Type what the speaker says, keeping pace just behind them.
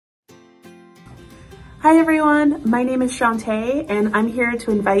Hi everyone, my name is Shante and I'm here to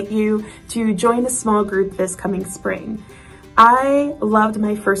invite you to join a small group this coming spring. I loved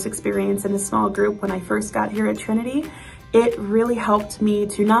my first experience in a small group when I first got here at Trinity. It really helped me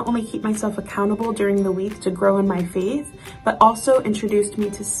to not only keep myself accountable during the week to grow in my faith, but also introduced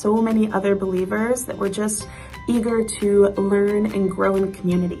me to so many other believers that were just eager to learn and grow in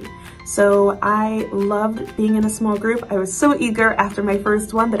community. So I loved being in a small group. I was so eager after my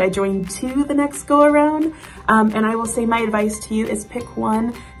first one that I joined two the next go around. And I will say my advice to you is pick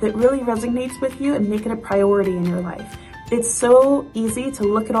one that really resonates with you and make it a priority in your life. It's so easy to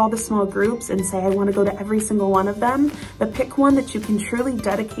look at all the small groups and say, I want to go to every single one of them, but pick one that you can truly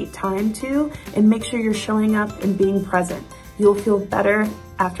dedicate time to and make sure you're showing up and being present. You'll feel better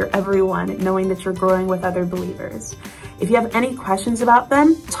after every one, knowing that you're growing with other believers. If you have any questions about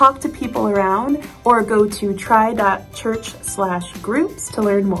them, talk to people around or go to try.church/groups to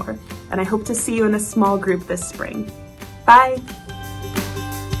learn more. And I hope to see you in a small group this spring. Bye.